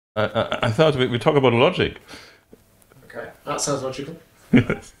I thought we talk about logic. Okay, that sounds logical.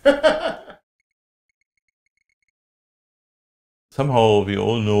 Somehow we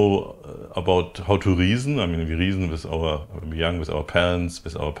all know about how to reason. I mean, we reason with when we're young, with our parents,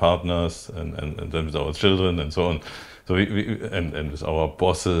 with our partners, and then with our children, and so on. So and with our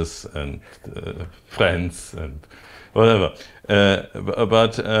bosses and friends and whatever.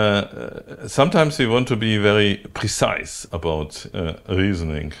 But sometimes we want to be very precise about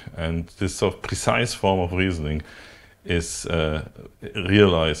reasoning, and this sort of precise form of reasoning is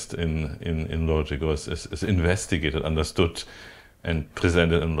realized in logic, or is investigated, understood, and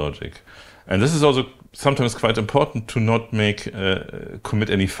presented in logic. And this is also sometimes quite important to not commit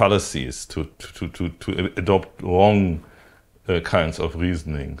any fallacies, to adopt wrong kinds of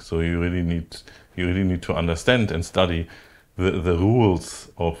reasoning. So you really need to understand and study the rules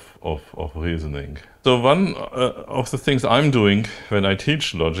of reasoning. So one of the things I'm doing when I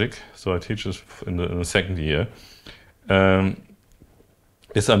teach logic, so I teach this in the second year,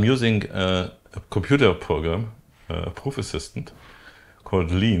 is I'm using a computer program, a proof assistant,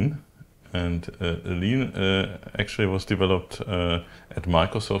 called Lean. And Lean actually was developed at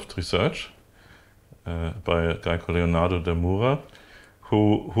Microsoft Research by a guy called Leonardo de Moura,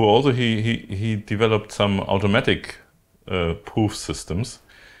 who also he developed some automatic proof systems.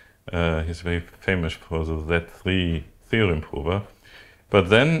 He's very famous for the Z3 theorem prover. But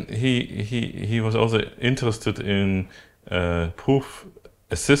then he was also interested in proof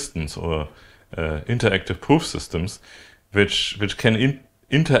assistance or interactive proof systems, which can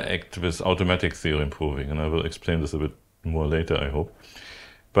interact with automatic theorem proving, and I will explain this a bit more later, I hope.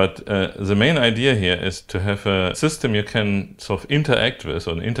 But the main idea here is to have a system you can sort of interact with,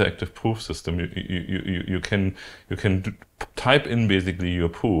 or an interactive proof system. You can type in basically your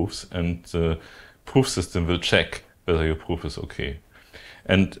proofs, and the proof system will check whether your proof is okay.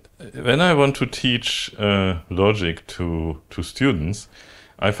 And when I want to teach logic to students,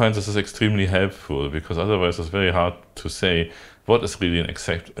 I find this is extremely helpful, because otherwise it's very hard to say what is really an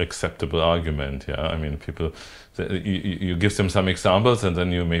acceptable argument. Yeah, I mean, you give them some examples, and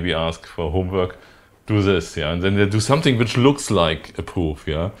then you maybe ask for homework, do this, yeah, and then they do something which looks like a proof,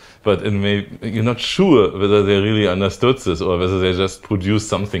 yeah, but you're not sure whether they really understood this, or whether they just produced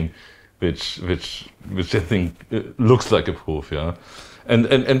something which they think looks like a proof, yeah.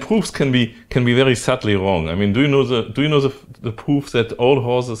 And proofs can be very subtly wrong. I mean, do you know the proof that all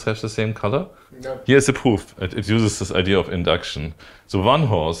horses have the same color? No. Here's a proof. It uses this idea of induction. So one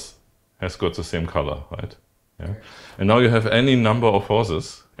horse has got the same color, right? Yeah. And now you have any number of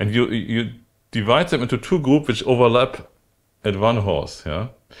horses, and you divide them into two groups which overlap at one horse. Yeah.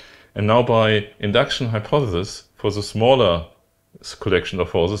 And now by induction hypothesis, for the smaller collection of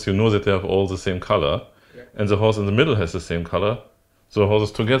horses, you know that they have all the same color, yeah. And the horse in the middle has the same color. So the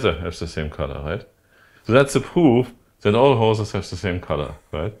horses together have the same color, right? So that's the proof that all horses have the same color,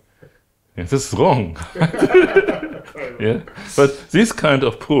 right? And this is wrong. Yeah? But these kind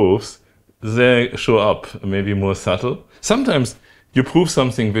of proofs, they show up maybe more subtle. Sometimes you prove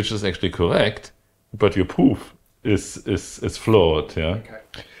something which is actually correct, but your proof is flawed. Yeah. Okay.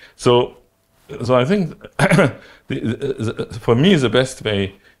 So I think for me the best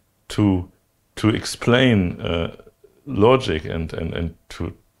way to explain logic and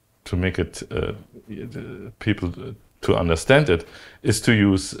to make it people to understand it is to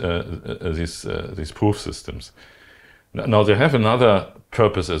use these proof systems. Now they have another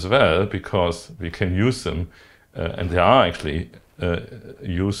purpose as well, because we can use them, and they are actually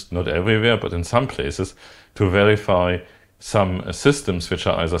used not everywhere, but in some places, to verify some systems which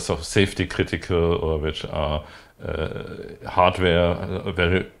are either sort of safety critical, or which are hardware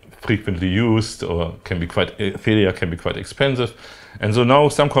very frequently used, or failure can be quite expensive. And so now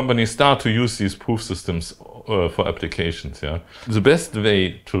some companies start to use these proof systems for applications. Yeah, the best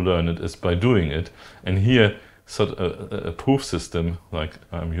way to learn it is by doing it. And here, sort of a proof system like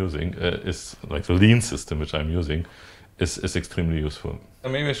I'm using is like the Lean system which I'm using is extremely useful.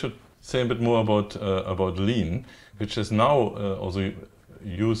 And maybe I should say a bit more about Lean, which is now also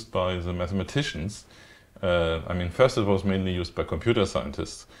used by the mathematicians. I mean, first it was mainly used by computer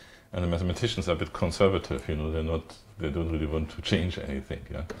scientists, and the mathematicians are a bit conservative. You know, they don't really want to change anything.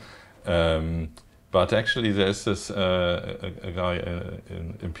 Yeah. But actually, there's this a guy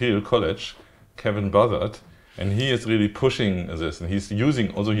in Imperial College, Kevin Buzzard, and he is really pushing this, and he's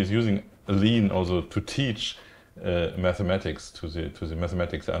using Lean also to teach mathematics to the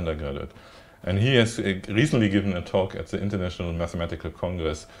mathematics undergraduate. And he has recently given a talk at the International Mathematical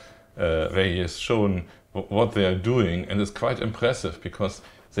Congress where he has shown what they are doing, and it's quite impressive, because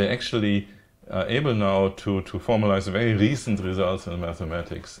they actually are able now to formalize very recent results in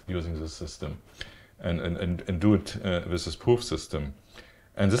mathematics using this system and do it with this proof system.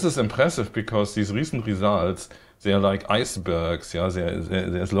 And this is impressive because these recent results, they are like icebergs. Yeah?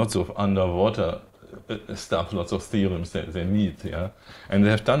 There's lots of underwater stuff, lots of theorems that they need. Yeah? And they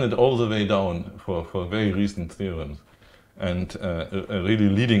have done it all the way down for very recent theorems. And a really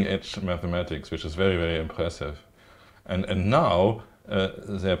leading edge mathematics, which is very, very impressive. And now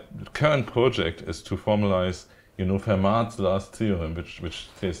their current project is to formalize, Fermat's last theorem, which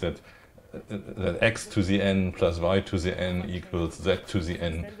says that x to the n plus y to the n equals z to the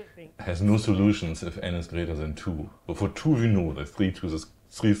n has no solutions if n is greater than 2. So for 2 we know that 3 to the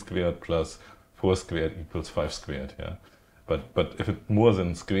 3 squared plus 4 squared equals 5 squared. Yeah. But if it's more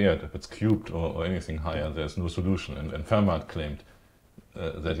than squared, if it's cubed or anything higher, there's no solution. And Fermat claimed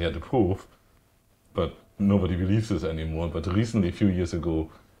that he had a proof, but nobody believes this anymore. But recently, a few years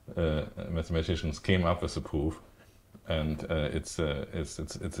ago, mathematicians came up with a proof, and it's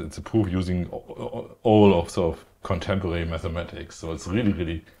a proof using all of sort of contemporary mathematics. So it's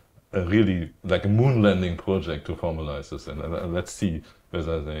really like a moon landing project to formalize this. And let's see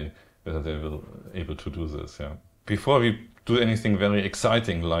whether they will able to do this. Yeah. Before we do anything very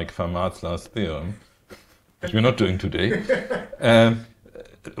exciting like Fermat's last theorem, which we're not doing today,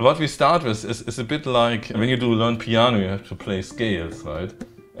 what we start with is a bit like when you learn piano, you have to play scales, right?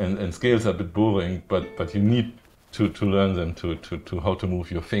 And scales are a bit boring, but you need to learn them to how to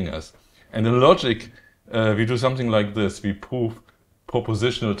move your fingers. And in logic, we do something like this. We prove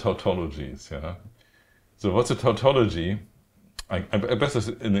propositional tautologies. Yeah. So what's a tautology? I best as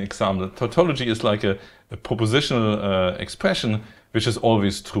an example. Tautology is like a propositional expression which is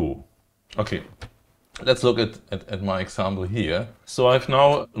always true. Okay, let's look at my example here. So I've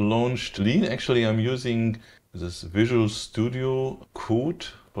now launched Lean. Actually, I'm using this Visual Studio Code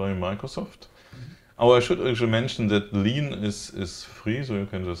by Microsoft. Oh, I should actually mention that Lean is free, so you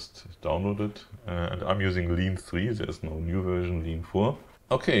can just download it. And I'm using Lean 3. There's no new version, Lean 4.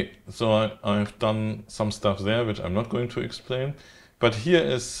 Okay, so I've done some stuff there which I'm not going to explain, but here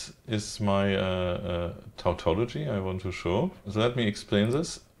is my tautology I want to show. So let me explain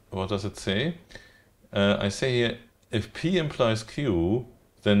this. What does it say? I say here, if P implies Q,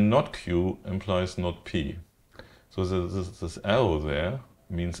 then not Q implies not P. So this arrow there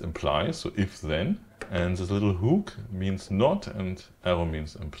means implies, so if then, and this little hook means not, and arrow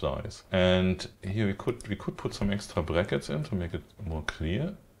means implies. And here we could put some extra brackets in to make it more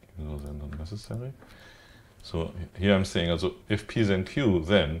clear, even though they're not necessary. So here I'm saying also if P then Q,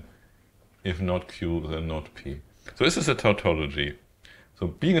 then if not Q, then not P. So this is a tautology. So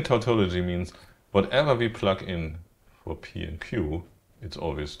being a tautology means whatever we plug in for P and Q, it's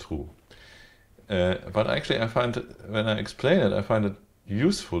always true. But actually I find when I explain it, I find it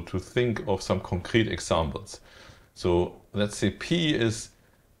useful to think of some concrete examples. So let's say P is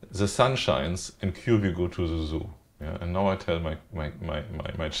the sun shines and Q we go to the zoo. Yeah? And now I tell my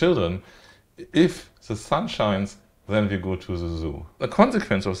children, if the sun shines, then we go to the zoo. The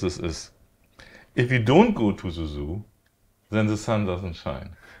consequence of this is, if we don't go to the zoo, then the sun doesn't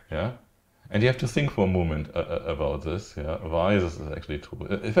shine. Yeah? And you have to think for a moment about this. Yeah? Why this is actually true.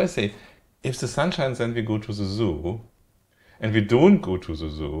 If I say, if the sun shines, then we go to the zoo, and we don't go to the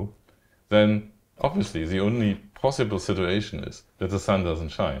zoo, then obviously the only possible situation is that the sun doesn't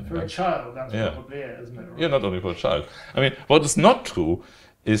shine. For a child, that's probably it, isn't it? Right? Yeah, not only for a child. I mean, what is not true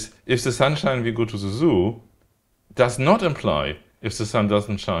is if the sun shines, we go to the zoo, does not imply if the sun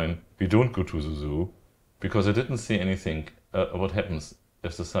doesn't shine, we don't go to the zoo, because I didn't say anything what happens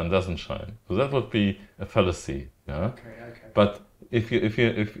if the sun doesn't shine. So that would be a fallacy. Yeah? Okay. But if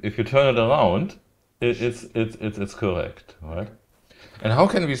you turn it around, it's correct, right? And how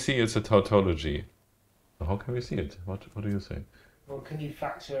can we see it's a tautology? How can we see it? What do you say? Well, can you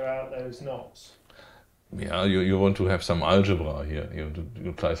factor out those knots? Yeah, you want to have some algebra here. You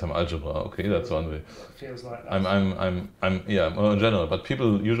apply some algebra. Okay, that's one way. It feels like that. Well, in general, but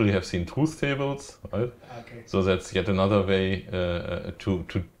people usually have seen truth tables, right? Okay. So that's yet another way to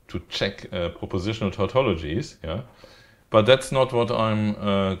check propositional tautologies. Yeah, but that's not what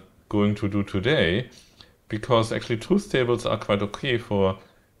I'm going to do today, because actually truth tables are quite okay for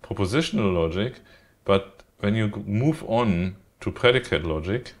propositional logic, but when you move on to predicate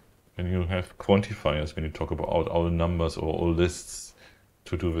logic, when you have quantifiers, when you talk about all numbers or all lists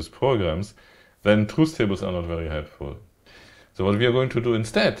to do with programs, then truth tables are not very helpful. So what we are going to do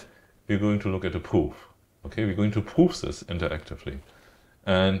instead, we're going to look at a proof. Okay, we're going to prove this interactively.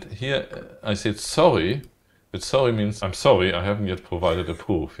 And here I said sorry, but sorry means I'm sorry, I haven't yet provided a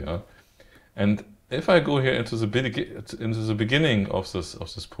proof. Yeah, and if I go here into the beginning of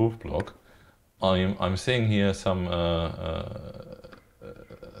this proof block, I'm seeing here something.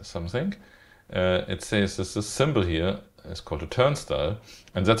 It says this symbol here is called a turnstile,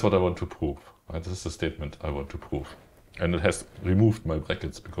 and that's what I want to prove. Right? This is the statement I want to prove. And it has removed my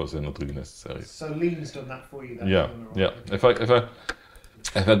brackets because they're not really necessary. So Lean's done that for you then? Yeah, yeah. If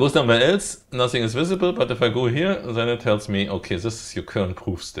I go somewhere else, nothing is visible, but if I go here, then it tells me, okay, this is your current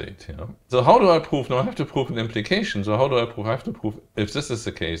proof state. You know? So how do I prove? Now I have to prove an implication. So how do I prove? I have to prove if this is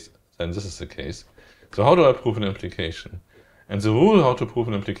the case, then this is the case. So how do I prove an implication? And the rule how to prove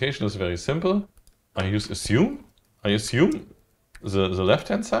an implication is very simple. I use assume. I assume the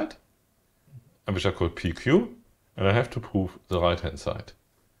left-hand side, which I call PQ, and I have to prove the right-hand side.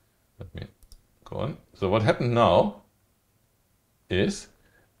 Let me go on. So what happened now is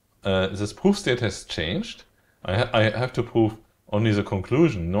this proof state has changed. I have to prove only the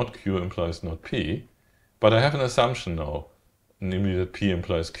conclusion, not Q implies not P, but I have an assumption now, namely that P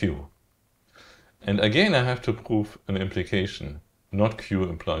implies Q. And again, I have to prove an implication, not Q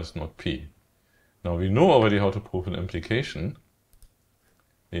implies not P. Now we know already how to prove an implication,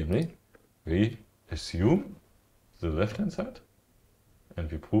 namely we assume the left-hand side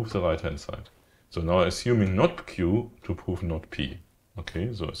and we prove the right-hand side. So now assuming not Q to prove not P.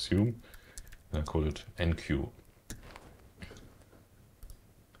 Okay, so assume, and I call it NQ.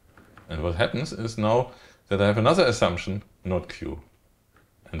 And what happens is now that I have another assumption, not Q.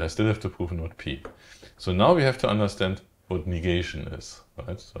 And I still have to prove not P. So now we have to understand what negation is,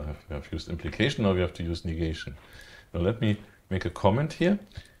 right? So we have used implication, now we have to use negation. Now let me make a comment here.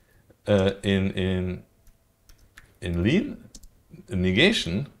 In Lean,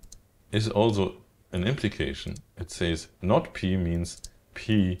 negation is also an implication. It says not P means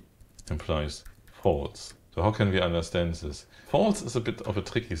P implies false. So how can we understand this? False is a bit of a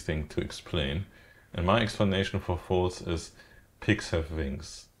tricky thing to explain. And my explanation for false is pigs have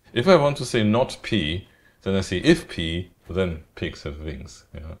wings. If I want to say not P, then I say if P, then pigs have wings.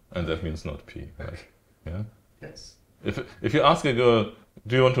 Yeah? And that means not P, right? Yeah? Yes. If you ask a girl,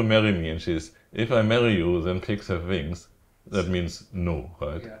 do you want to marry me? And she says, if I marry you, then pigs have wings. That means no,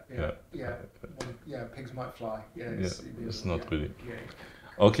 right? Yeah, pigs might fly. Yeah, it's not really. Yeah.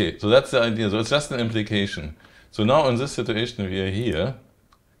 Okay, so that's the idea. So it's just an implication. So now in this situation we are here,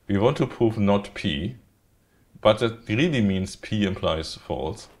 we want to prove not P, but that really means P implies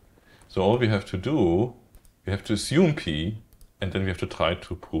false. So all we have to do, we have to assume P, and then we have to try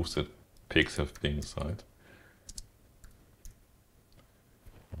to prove that pigs have wings, right?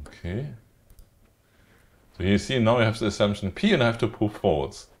 Okay. So you see now I have the assumption P and I have to prove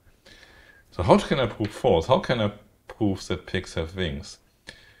false. So how can I prove false? How can I prove that pigs have wings?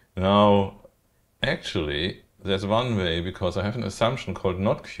 Now, actually, there's one way, because I have an assumption called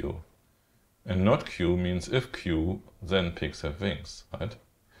not Q. And not Q means if Q, then pigs have wings, right?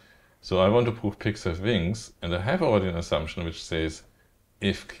 So I want to prove pigs have wings, and I have already an assumption which says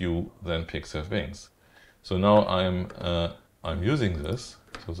if Q, then pigs have wings. So now I'm using this.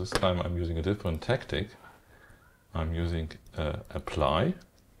 So this time I'm using a different tactic. I'm using apply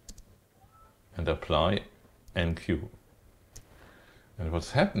and apply NQ. And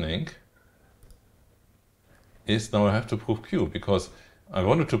what's happening is now I have to prove Q, because I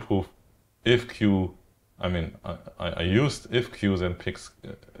wanted to prove if Q, I used if Q then pigs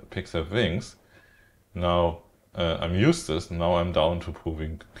have wings. Now I'm used this, now I'm down to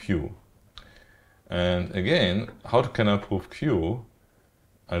proving Q. And again, how can I prove Q?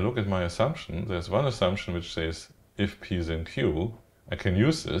 I look at my assumption. There's one assumption which says if P then Q. I can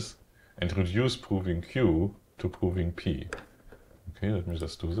use this and reduce proving Q to proving P. Okay, let me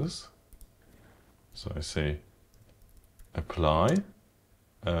just do this. So I say apply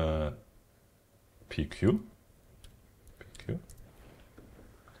PQ.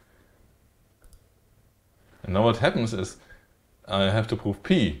 And now what happens is I have to prove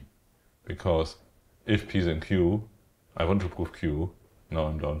P, because if P then Q, I want to prove Q, now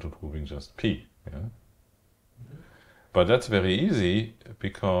I'm down to proving just P. Yeah? But that's very easy,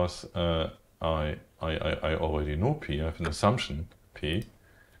 because I already know P, I have an assumption P,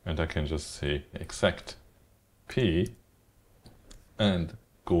 and I can just say exact P, and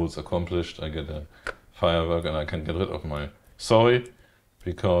goals accomplished. I get a firework and I can get rid of my sorry,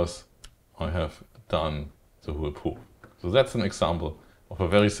 because I have done the whole proof. So that's an example of a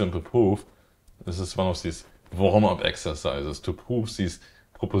very simple proof. This is one of these warm-up exercises to prove these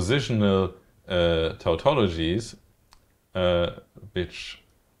propositional tautologies, which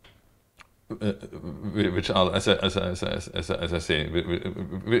are, as I say,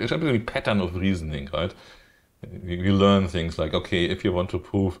 which are really pattern of reasoning, right? We learn things like, okay, if you want to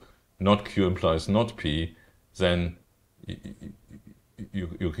prove not Q implies not P, then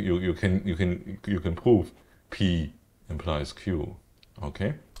you can prove P implies Q.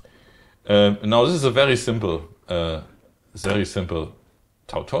 Okay. Now this is a very simple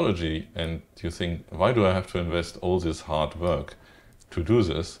tautology, and you think, why do I have to invest all this hard work to do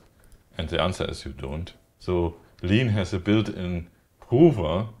this? And the answer is you don't. So Lean has a built-in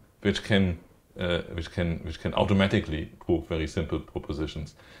prover which can automatically prove very simple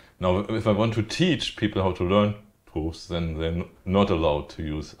propositions. Now, if I want to teach people how to learn proofs, then they're not allowed to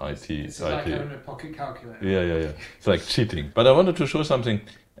use IT. It's like having a pocket calculator. Yeah. It's like cheating. But I wanted to show something.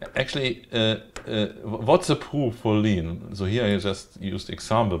 Actually, what's a proof for Lean? So here I just used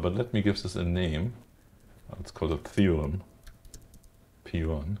example, but let me give this a name. Let's call it theorem,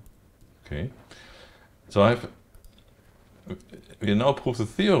 P1. Okay. So we now prove the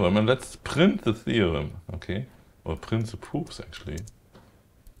theorem, and let's print the theorem. Okay, or print the proofs actually.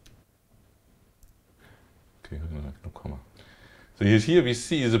 Okay, no comma. So here we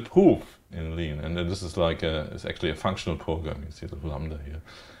see the proof in Lean, and then this is like it's actually a functional program. You see the lambda here.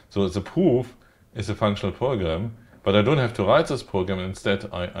 So the proof is a functional program, but I don't have to write this program. Instead,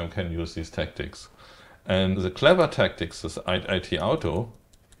 I can use these tactics. And the clever tactics, this IT auto,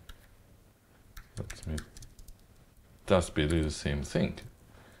 does basically the same thing,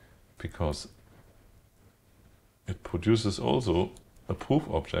 because it produces also a proof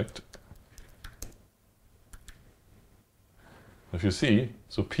object. If you see,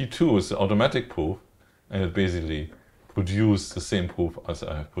 so P2 is the automatic proof, and it basically produces the same proof as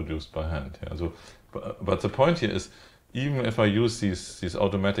I have produced by hand. Yeah? So, but the point here is, even if I use these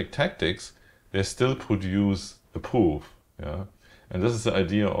automatic tactics, they still produce the proof. Yeah? And this is the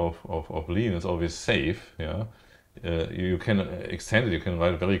idea of Lean. It's always safe. Yeah? You can extend it, you can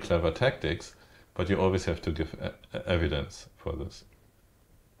write very clever tactics, but you always have to give evidence for this.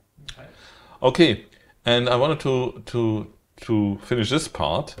 Okay, and I wanted to finish this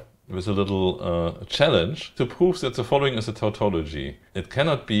part with a little challenge to prove that the following is a tautology. It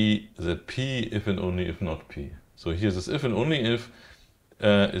cannot be that P if and only if not P. So here this if and only if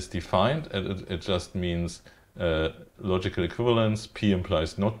is defined, and it just means logical equivalence. P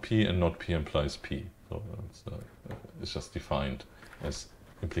implies not P, and not P implies P. So it's just defined as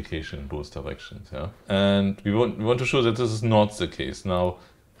implication in both directions. Yeah, and we want to show that this is not the case. Now,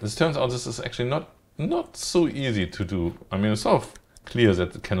 this turns out this is actually not so easy to do. I mean, it's sort of clear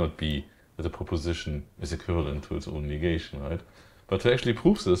that it cannot be that a proposition is equivalent to its own negation, right? But to actually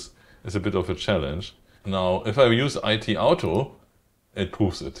prove this is a bit of a challenge. Now, if I use IT auto, it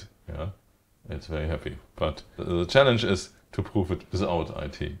proves it. Yeah, it's very happy. But the challenge is to prove it without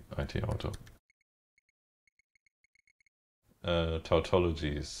IT auto.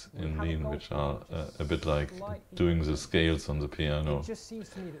 Tautologies in Lean, which are a bit like doing the scales on the piano.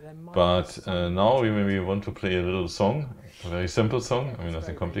 But now we maybe want to play a little song, a very simple song, I mean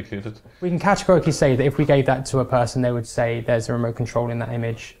nothing complicated. We can categorically say that if we gave that to a person, they would say there's a remote control in that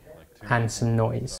image and some noise.